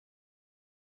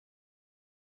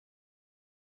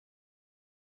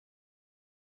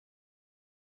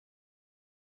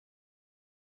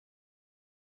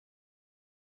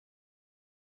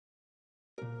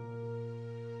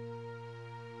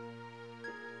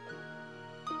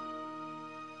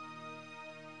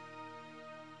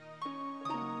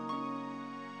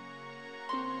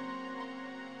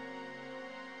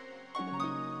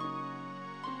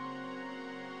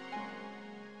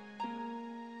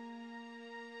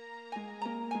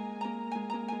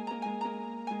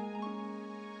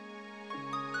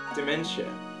Dementia,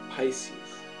 Pisces.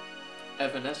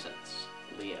 Evanescence,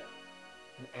 Leo.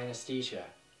 And anesthesia,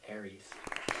 Aries.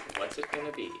 What's it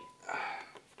gonna be?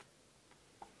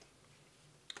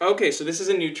 Okay, so this is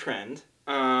a new trend.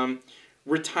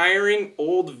 Retiring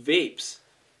old vapes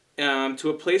to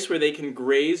a place where they can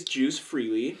graze juice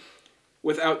freely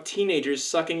without teenagers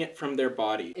sucking it from their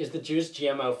body. Is the juice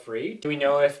GMO free? Do we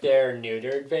know if they're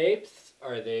neutered vapes?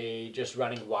 Are they just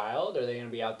running wild? Are they going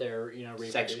to be out there, you know,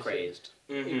 Sex crazed.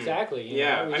 Mm-hmm. Exactly.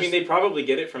 Yeah, I mean, they probably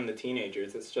get it from the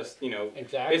teenagers. It's just, you know,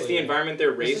 exactly. It's the environment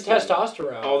they're raised in. It's the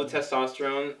testosterone. All the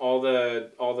testosterone, all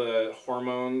the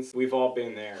hormones. We've all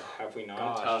been there, have we not?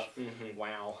 Gosh. Mm-hmm.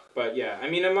 Wow. But yeah, I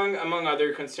mean, among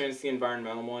other concerns, the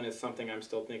environmental one is something I'm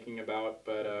still thinking about.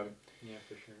 But yeah,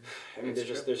 for sure. I mean,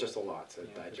 there's just a lot to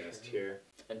digest here.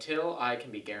 Until I can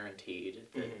be guaranteed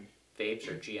that vapes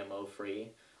are GMO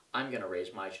free, I'm gonna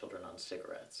raise my children on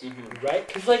cigarettes. Mm-hmm. Right?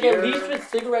 Because like at least with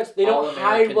cigarettes, they don't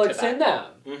hide what's in them.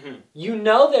 Mm-hmm. You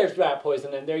know there's rat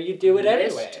poison in there. You do it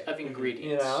anyway. List of ingredients.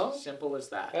 You know? Simple as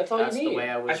that. That's all you need. That's the way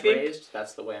I was raised.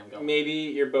 That's the way I'm going. Maybe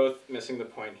you're both missing the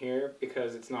point here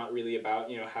because it's not really about,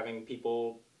 you know, having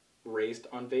people raised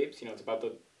on vapes. You know, it's about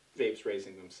the vapes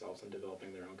raising themselves and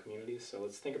developing their own communities. So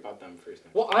let's think about them first.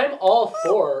 Well, I'm all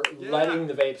for letting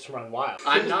the vapes run wild.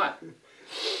 I'm not.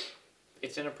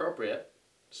 It's inappropriate.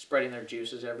 Spreading their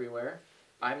juices everywhere.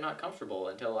 I'm not comfortable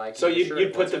until I can. So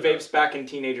you'd put the vapes back in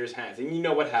teenagers' hands, and you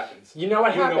know what happens. You know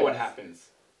what happens. You know what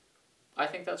happens. I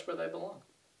think that's where they belong.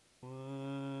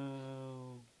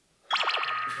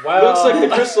 Well, looks like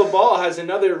the crystal ball has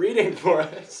another reading for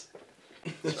us.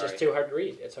 It's just too hard to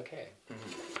read. It's okay.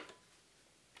 Mm-hmm.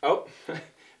 Oh,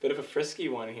 bit of a frisky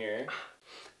one here.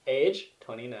 Age,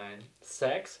 29.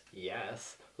 Sex,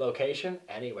 yes. Location,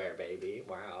 anywhere, baby.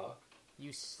 Wow.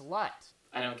 You slut.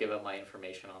 I don't give up my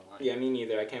information online. Yeah, me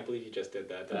neither. I can't believe you just did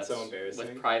that. That's so embarrassing.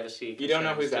 With privacy you don't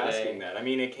know who's today, asking that. I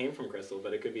mean, it came from Crystal,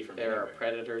 but it could be from There anywhere. are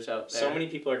predators out there. So many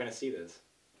people are going to see this.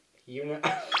 You know.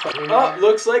 Oh,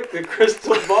 looks like the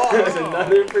crystal ball has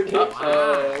another prediction.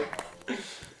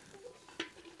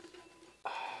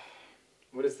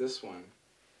 What is this one?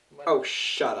 What? Oh,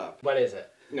 shut up. What is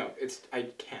it? No, I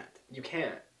can't. You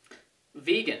can't.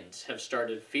 Vegans have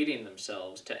started feeding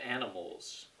themselves to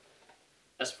animals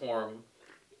as form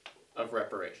of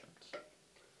reparations.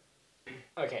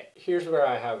 Okay, here's where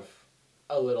I have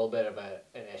a little bit of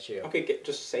an issue. Okay,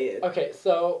 just say it. Okay,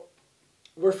 so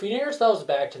we're feeding ourselves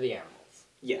back to the animals.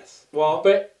 Yes. Well,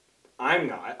 but I'm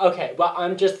not. Okay, well,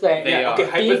 I'm just saying. They are. Okay,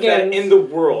 hypothetically, in the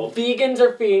world. Vegans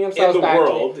are feeding themselves in the back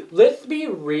world. to the... Let's be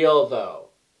real, though.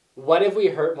 What if we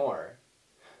hurt more?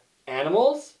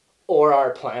 Animals or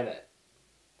our planet?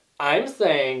 I'm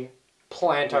saying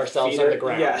plant ourselves on the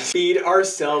ground. Yes. Feed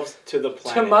ourselves to the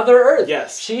planet. To Mother Earth.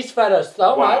 Yes. She's fed us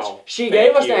so much. She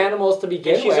gave us animals to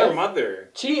begin with. She's our mother.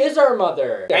 She is our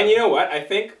mother. And you know what? I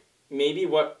think maybe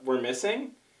what we're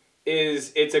missing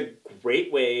is it's a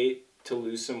great way to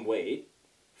lose some weight,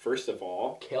 first of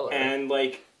all. Killer. And,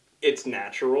 like, it's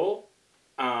natural.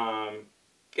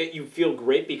 You feel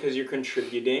great because you're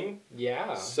contributing.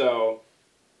 Yeah. So...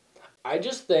 I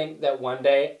just think that one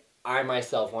day, I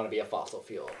myself want to be a fossil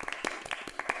fuel.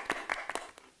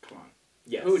 Come on.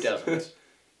 Yes. Who doesn't?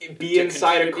 Be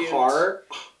inside a car.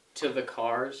 To the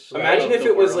cars. Imagine if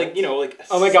it was like, you know, like a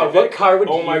oh my Civic. God, what car would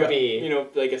you God. be? You know,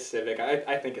 like a Civic.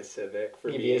 I think a Civic for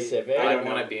You'd me. be a Civic? I don't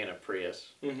want to be in a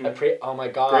Prius. Mm-hmm. Oh my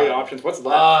God. Great options. What's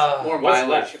left? More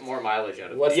mileage out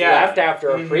of it. What's left after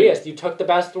a Prius? You took the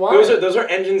best one. Those are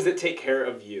engines that take care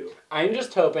of you. I'm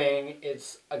just hoping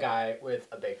it's a guy with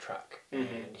a big truck.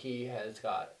 And he has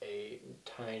got a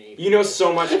tiny... You know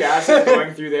so much gas is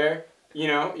going through there. You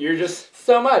know, you're just...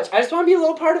 So much. I just want to be a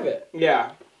little part of it.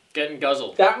 Yeah. Getting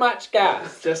guzzled. That much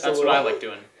gas. Just That's what I like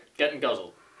doing. Getting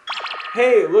guzzled.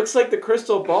 Hey, looks like the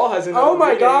crystal ball has another Oh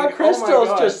my God,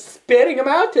 Crystal's just spitting them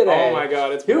out today. Oh my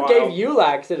God, it's Who wild. gave you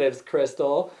laxatives,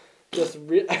 Crystal? Just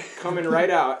coming right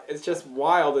out. It's just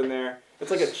wild in there.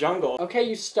 It's like a jungle. Okay,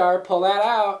 you star, pull that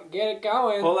out. Get it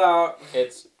going. Pull out.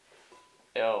 It's...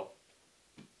 Oh.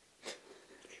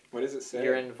 What does it say?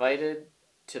 You're invited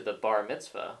to the bar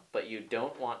mitzvah, but you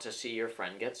don't want to see your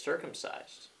friend get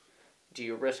circumcised. Do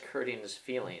you risk hurting his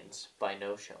feelings by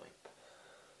no-showing?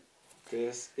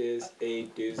 This is a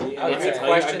doozy. Okay. It's a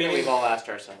question that we've all asked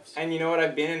ourselves. And you know what?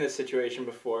 I've been in this situation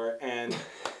before, and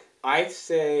I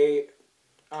say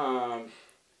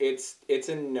it's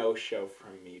a no-show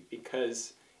from me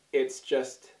because it's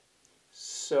just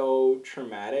so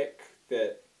traumatic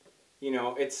that, you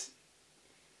know,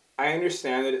 I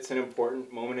understand that it's an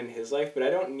important moment in his life, but I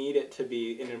don't need it to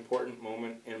be an important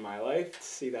moment in my life to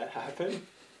see that happen.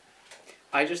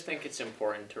 I just think it's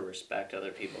important to respect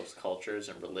other people's cultures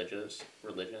and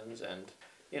religions, and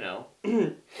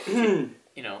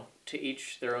to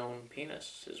each their own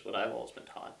penis is what I've always been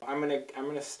taught. I'm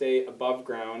gonna stay above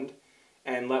ground,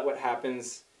 and let what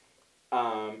happens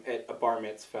at a bar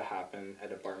mitzvah happen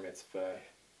at a bar mitzvah.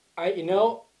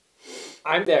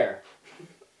 I'm there.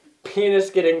 Penis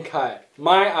getting cut.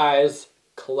 My eyes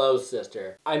closed,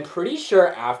 sister. I'm pretty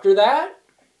sure after that,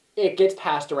 it gets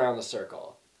passed around the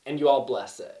circle, and you all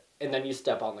bless it, and then you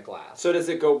step on the glass. So does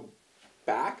it go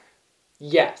back?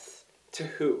 Yes. To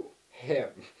who? Him.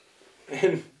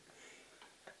 And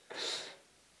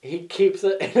he keeps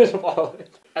it in his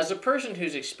wallet. As a person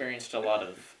who's experienced a lot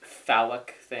of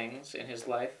phallic things in his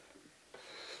life,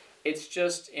 it's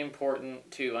just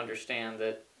important to understand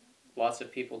that lots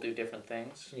of people do different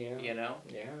things. Yeah.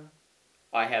 Yeah.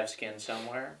 I I have skin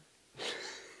somewhere,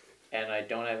 and I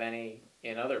don't have any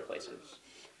in other places.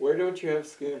 Where don't you have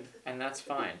skin? And that's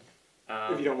fine.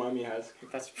 If you don't mind me asking.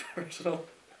 That's personal.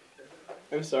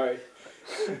 I'm sorry.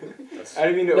 That's, I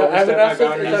didn't mean to No, overstep my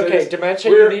boundaries. it's okay.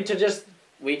 Dementia, we're- you need to just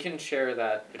we can share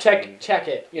that. check between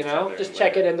it, each other Just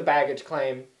check later. it in the baggage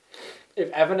claim. If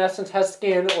Evanescence has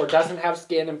skin or doesn't have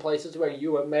skin in places where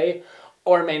you may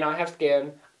or may not have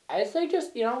skin, I say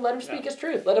just, let him speak his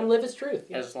truth. Let him live his truth.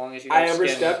 As long as you I have skin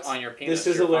overstepped. on your penis, This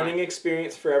is a you're learning fine.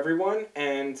 experience for everyone,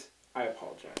 and I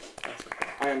apologize. That's okay.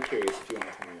 I am curious if you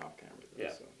want to tell me off camera.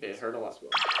 Yeah, So it hurt a lot.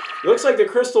 It looks like the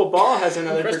crystal ball has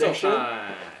another Crystal prediction.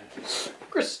 time.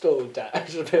 Crystal time. I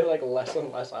should be like less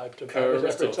and less hyped about it every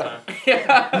Crystal time. time.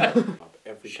 Yeah.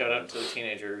 Every Shout time. out to the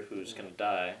teenager who's gonna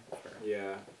die for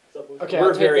Yeah. Okay, We're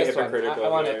I'll take very this one. hypocritical I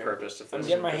want here. it. purpose. If I'm there's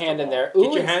getting my crystal hand in ball. there. Get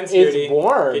Ooh, your hands it's dirty.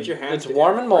 warm. Get your hands. It's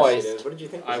warm and Of course it moist. is. What did you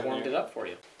think? I was in warmed there? it up for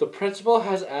you. The principal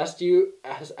has asked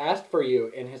for you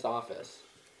in his office.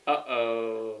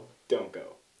 Uh-oh. Don't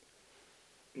go.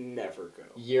 Never go.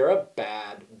 You're a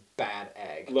bad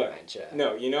egg. Look, Dementia.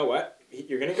 no, you know what?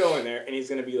 You're going to go in there, and he's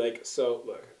going to be like, so,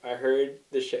 look, I heard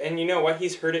this shit. And you know what?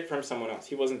 He's heard it from someone else.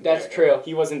 He wasn't there. That's true.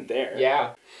 He wasn't there.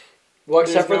 Yeah. Well,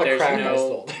 except for the There's crack I no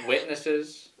sold.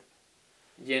 witnesses.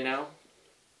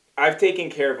 I've taken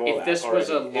care of all If that this was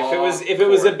a already. law if it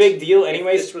was a court, big deal If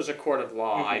anyways, this was a court of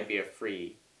law, Mhm.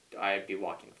 I'd be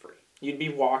walking free. you'd be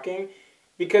walking.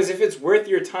 Because if it's worth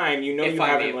your time, you know If you I'm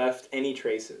haven't able. left any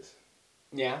traces.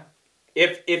 Yeah.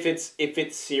 If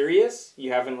it's serious,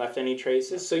 you haven't left any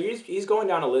traces. So he's going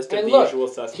down a list of And the look, usual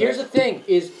suspects. Here's the thing: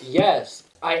 is yes,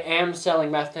 I am selling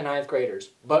meth to ninth graders,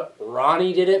 but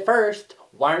Ronnie did it first.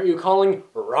 Why aren't you calling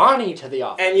Ronnie to the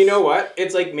office? And you know what?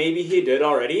 It's like maybe he did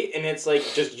already, and it's like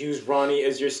just use Ronnie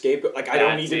as your scapegoat. Like I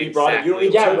don't need That's to be brought up. You don't need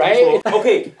exactly- to Yeah, right? control.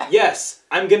 Okay, yes,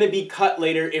 I'm gonna be cut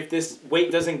later if this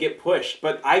weight doesn't get pushed,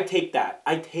 but I take that.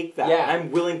 Yeah.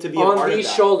 I'm willing to be a on part of these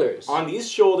that. shoulders. On these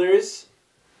shoulders.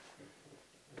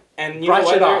 And you Brush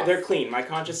know it what? off. They're clean. My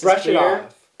conscience Brush is it clear.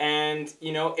 off. And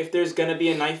if there's gonna be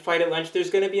a knife fight at lunch,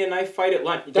 there's gonna be a knife fight at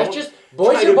lunch. That's Don't just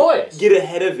boys try are to boys. Get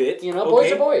ahead of it. Boys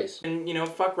okay? are boys. And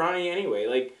fuck Ronnie anyway.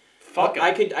 Like, Fuck him.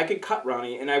 I could cut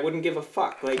Ronnie and I wouldn't give a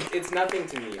fuck. Like, it's nothing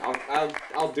to me.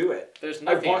 I'll do it. There's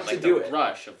nothing want like to do the it.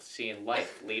 rush of seeing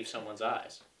life leave someone's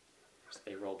eyes. As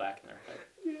they roll back in their head.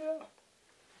 Yeah.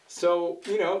 So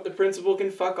the principal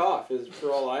can fuck off. Is for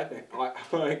all I think. All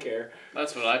I care.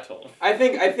 That's what I told him. I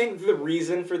think the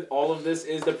reason for all of this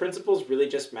is the principal's really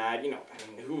just mad. I mean,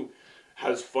 who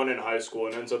has fun in high school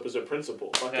and ends up as a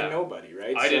principal? Fucking Yeah. nobody,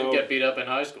 right? I didn't get beat up in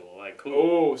high school. Like, cool.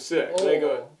 Oh, sick. Like,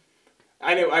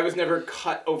 I know I was never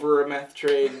cut over a meth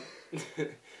trade.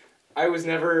 I was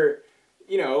never,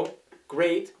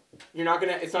 great.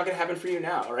 It's not gonna happen for you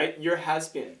now, all right? You're a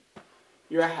has-been.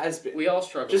 You're a has-been. We all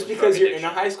struggle. Just with because drug you're in a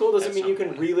addiction high school doesn't at mean you some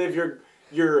can point. relive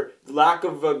your lack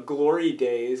of glory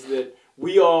days that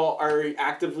we all are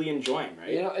actively enjoying, right?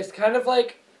 It's kind of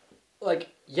like,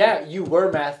 yeah, you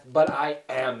were meth, but I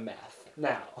am meth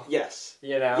now. Yes.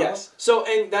 Yes. So,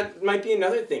 and that might be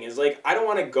another thing is I don't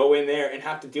want to go in there and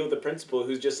have to deal with the principal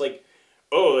who's just like,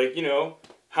 oh,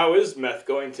 how is meth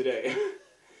going today?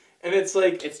 And it's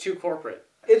like It's too corporate.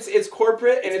 it's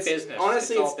corporate and It's it's business.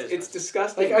 honestly It's all it's business.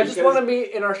 disgusting. I just because- want to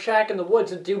be in our shack in the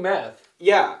woods and do meth.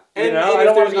 Yeah, and, I and don't if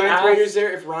wanna there's be ninth asked graders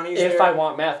there, if Ronnie's there, If I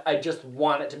want meth, I just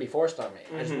want it to be forced on me.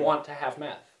 I just Mhm. want to have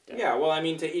meth. yeah. Well, I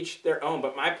mean, to each their own.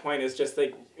 But my point is just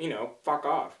fuck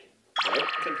off, right?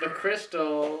 The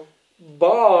crystal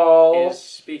Ball. is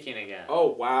speaking again. Oh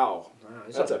wow, Wow,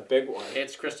 that's a big one.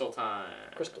 It's crystal time.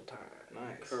 crystal time.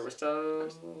 Nice.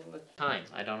 Crystal time.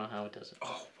 I don't know how it does it.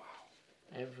 Oh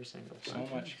Every single wow, time.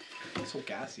 so much, so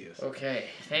gaseous. Okay,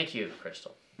 thank you,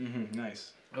 Crystal. Mm-hmm.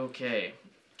 Nice. Okay.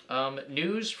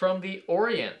 News from the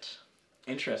Orient.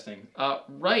 Interesting.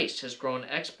 Rice has grown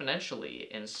exponentially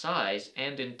in size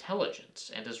and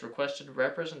intelligence and has requested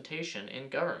representation in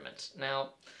government. Now,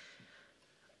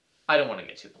 I don't want to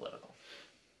get too political.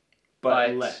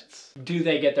 But let's. Do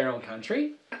they get their own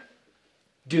country?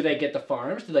 Do they get the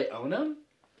farms? Do they own them?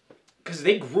 Because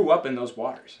they grew up in those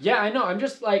waters. Yeah, I know. I'm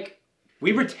just like...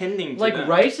 We were tending to like, them.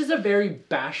 Rice is a very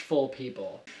bashful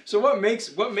people. So what makes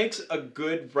a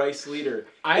good rice leader?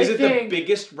 Is it the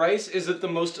biggest rice? Is it the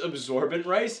most absorbent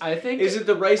rice? I think... Is it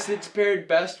the rice that's paired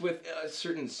best with a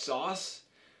certain sauce?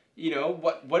 You know,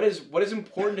 what is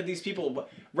important to these people?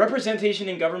 Representation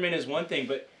in government is one thing,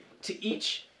 but to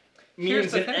each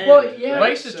means an end. Well, yeah.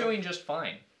 Rice is doing just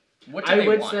fine. What do they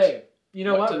want? say, you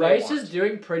know what? Rice is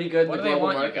doing pretty good in the global market.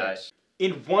 What do they want, you guys?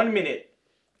 In 1 minute,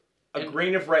 a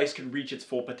grain of rice could reach its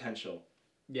full potential.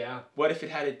 Yeah. What if it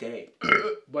had a day?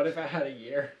 What if I had a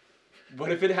year?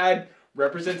 What if it had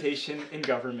representation in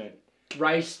government?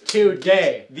 Rice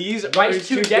today. These rice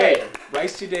today.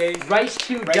 Rice today. Rice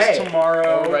today. Rice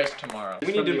tomorrow. Oh, rice tomorrow.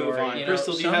 We need to move on. You know,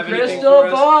 Crystal, do you have anything Crystal for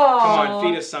us? ball. Come on,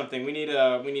 feed us something. We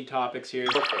need topics here.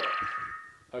 Go for it.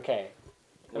 Okay.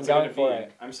 What's I'm it going for gonna be?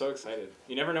 it. I'm so excited.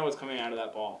 You never know what's coming out of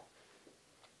that ball.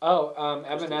 Oh,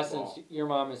 Evanescence, your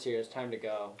mom is here. It's time to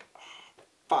go.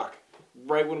 Fuck.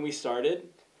 Right when we started.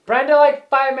 Brenda, like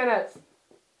 5 minutes.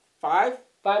 5?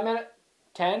 5 minutes.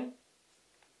 10?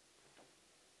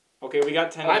 Okay, we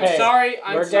got 10 Okay. minutes.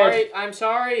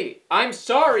 I'm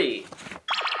sorry.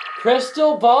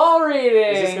 Crystal ball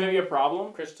reading. Is this gonna be a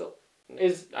problem? Crystal.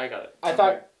 I got it. I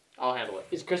thought... I'll handle it.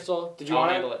 Is Crystal... Did you I'll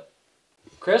want handle it?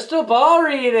 Crystal ball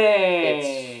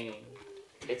reading.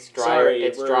 It's drier. Sorry,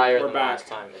 it's we're drier than back. last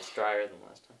time. It's drier than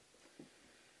last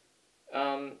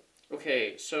time.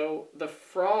 Okay, so the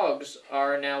frogs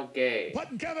are now gay.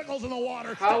 Putting chemicals in the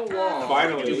water. How long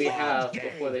Finally. do we have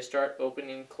before they start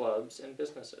opening clubs and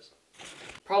businesses?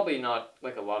 Probably not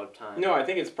like a lot of time. No, I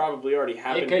think it's probably already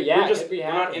happened. could- yeah, it could be we're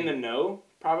not happening. in the know,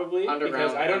 probably.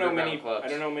 Underground- because I don't know underground many clubs. I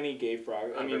don't know many gay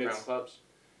frogs. I mean, Underground it's clubs.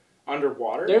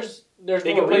 underwater. There's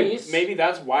They can play, Maurice. maybe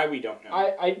that's why we don't know.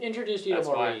 I introduced you That's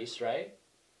to why. Maurice, right?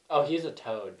 Oh, he's a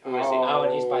toad. Who is he? Oh,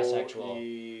 and he's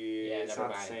bisexual. Yeah, it's never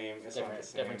not mind. the same. It's different, not the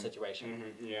same. different situation.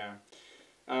 Yeah.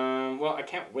 Well, I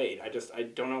can't wait. I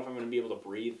don't know if I'm going to be able to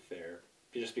breathe there,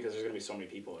 just because there's going to be so many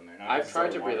people in there. Not I've because tried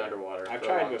it's to breathe underwater. underwater. I've for a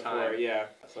tried long before. time. Yeah.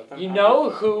 So let them You have know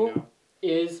it, who you know?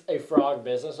 is a frog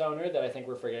business owner that I think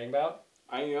we're forgetting about?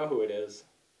 I know who it is.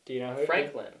 Do you know who?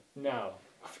 Franklin. No.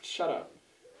 Shut up,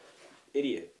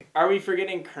 idiot. Are we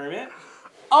forgetting Kermit?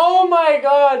 Oh my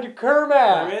God,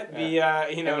 Kermit! Kermit,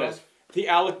 the the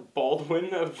Alec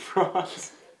Baldwin of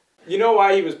frogs. You know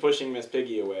why he was pushing Miss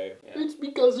Piggy away? Yeah. It's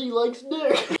because he likes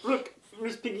dick. Look,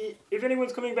 Miss Piggy, if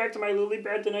anyone's coming back to my lily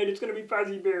pad tonight, it's gonna be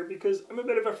Fozzie Bear, because I'm a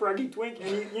bit of a froggy twink, and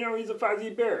he's a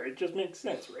Fozzie Bear. It just makes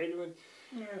sense, right?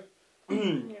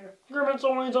 Kermit's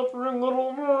always up for a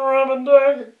little rabbit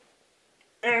dog.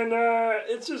 And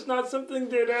it's just not something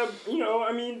that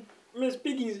Miss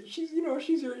Piggy's she's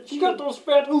got those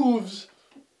fat hooves.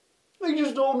 They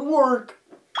just don't work.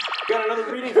 Got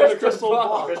another reading from the crystal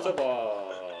ball. Crystal ball.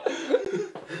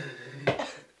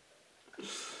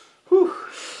 Whew.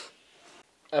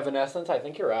 Evanescence, I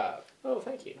think you're up. Oh,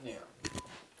 thank you. Yeah.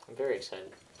 I'm very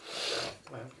excited.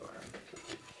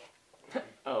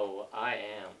 Oh, I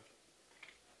am.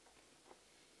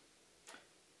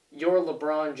 You're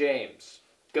LeBron James.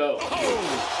 Go.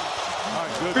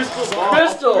 Crystal ball.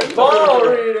 Crystal ball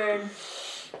reading.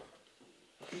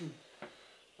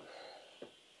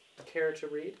 Care to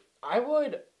read? I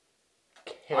would.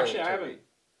 Actually, I haven't.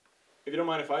 If you don't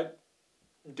mind, if I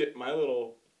dip my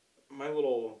little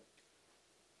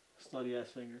Slutty ass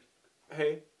fingers.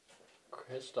 hey,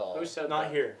 Crystal. Who said not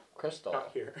that? here, Crystal. not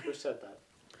here. Who said that?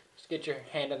 Just get your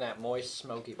hand in that moist,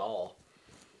 smoky ball.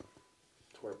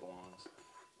 That's where it belongs.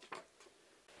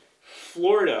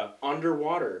 Florida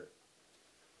underwater.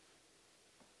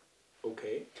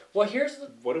 Okay. Well, here's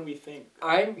the. What do we think?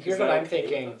 Here's what I'm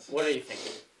thinking. What are you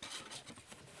thinking?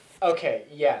 Okay,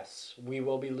 yes, we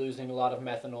will be losing a lot of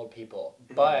methanol people,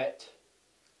 but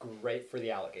great for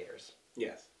the alligators.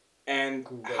 Yes. And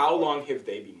Great. how long have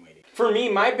they been waiting? For me,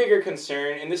 my bigger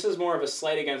concern, and this is more of a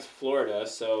slight against Florida,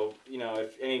 so,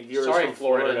 if any viewers from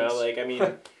Florida,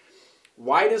 Floridans.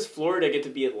 why does Florida get to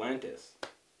be Atlantis?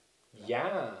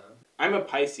 Yeah. I'm a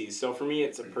Pisces, so for me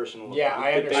it's a personal Yeah, affront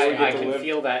I that they understand. would get I to can live.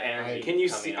 feel that energy. Can you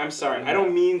coming see? up. I'm sorry. I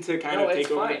don't mean to kind of it's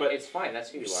take over, fine. but It's fine. That's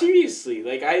who you are. seriously,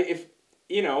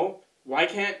 why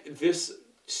can't this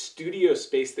studio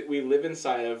space that we live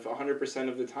inside of 100%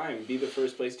 of the time be the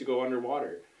first place to go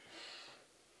underwater?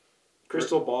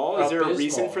 Crystal ball? Is there a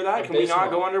reason for that? Can we not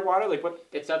go underwater? Like what?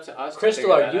 It's up to us. Crystal,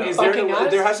 to figure are you that out. fucking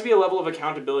us? There has to be a level of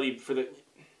accountability for the.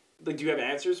 Like, do you have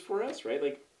answers for us? Right?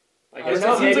 Like, I I guess don't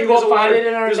know. it seems Maybe like there's we'll a lot find of it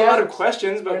in our there's a lot of next,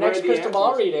 questions, but our where next are the crystal ball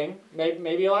answers? reading.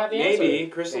 Maybe you'll have the answer. Maybe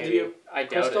Crystal, do Maybe. you? I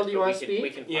doubt Crystal, it, do you but wanna we can- speak? We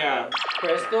can find Yeah. out.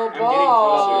 Crystal I'm getting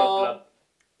ball. closer. Up.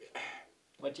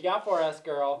 What you got for us,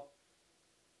 girl?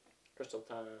 Crystal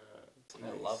time. I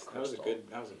love That was a crystal. good.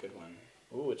 That was a good one.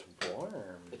 Ooh, it's warm.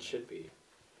 It should be.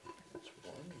 It's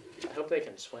warm. I hope they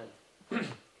can swim.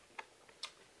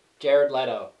 Jared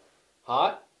Leto,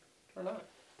 hot or not?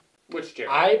 Which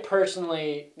Jared? I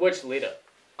personally, Which Leto?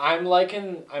 I'm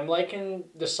liking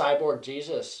the cyborg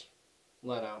Jesus,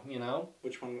 Leto. You know,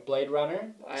 Which one? Blade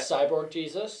Runner, cyborg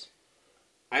Jesus.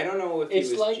 I don't know if It's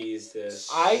he was like- Jesus.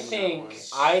 I in that think, one.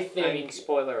 I I mean, think,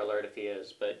 spoiler alert if he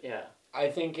is, but yeah. I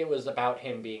think it was about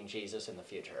him being Jesus in the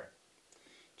future.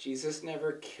 Jesus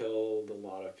never killed a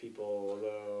lot of people,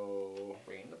 though.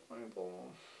 Reading the Bible.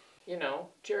 You know,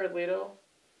 Jared Leto,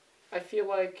 I feel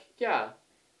like, yeah,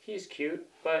 he's cute,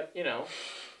 but, you know,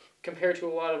 compared to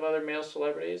a lot of other male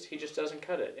celebrities, he just doesn't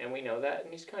cut it. And we know that,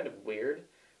 and he's kind of weird,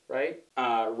 right?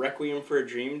 Requiem for a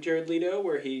Dream, Jared Leto,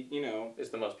 where he, Is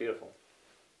the most beautiful.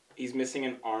 he's missing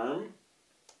an arm.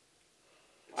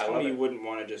 I Tell love me it. you wouldn't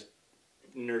want to just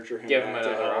nurture him Give back him to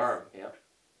another health. arm, yeah.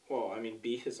 Well, I mean,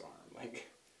 be his arm. Like,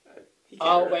 he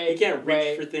Oh, can't, wait, he can't reach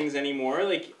wait. for things anymore.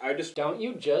 Like, I just... Don't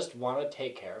you just want to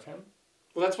take care of him?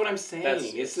 Well, that's what I'm saying.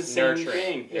 That's- it's the it's same nurturing.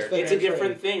 thing. Nurturing. It's a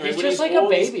different thing, right? He's When just like a old,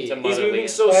 baby. It's a He's motherly moving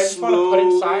so But I just wanna put it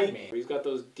slowly. inside me. He's got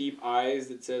those deep eyes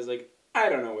that says, like, I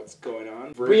don't know what's going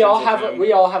on. We all Versions of have him.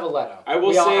 we all have a Leto. I will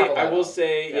We all have say, a I Leto. will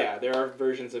say, Yeah. yeah, there are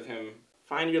versions of him.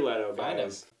 Find your Leto, Find him.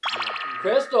 guys.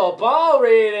 Crystal ball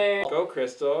reading. Go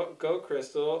Crystal, go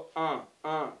Crystal, go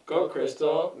Go Crystal,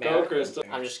 Crystal. go Crystal.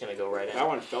 I'm just going to go right in. That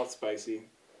one felt spicy.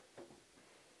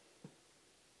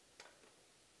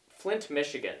 Flint,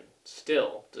 Michigan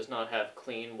still does not have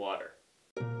clean water.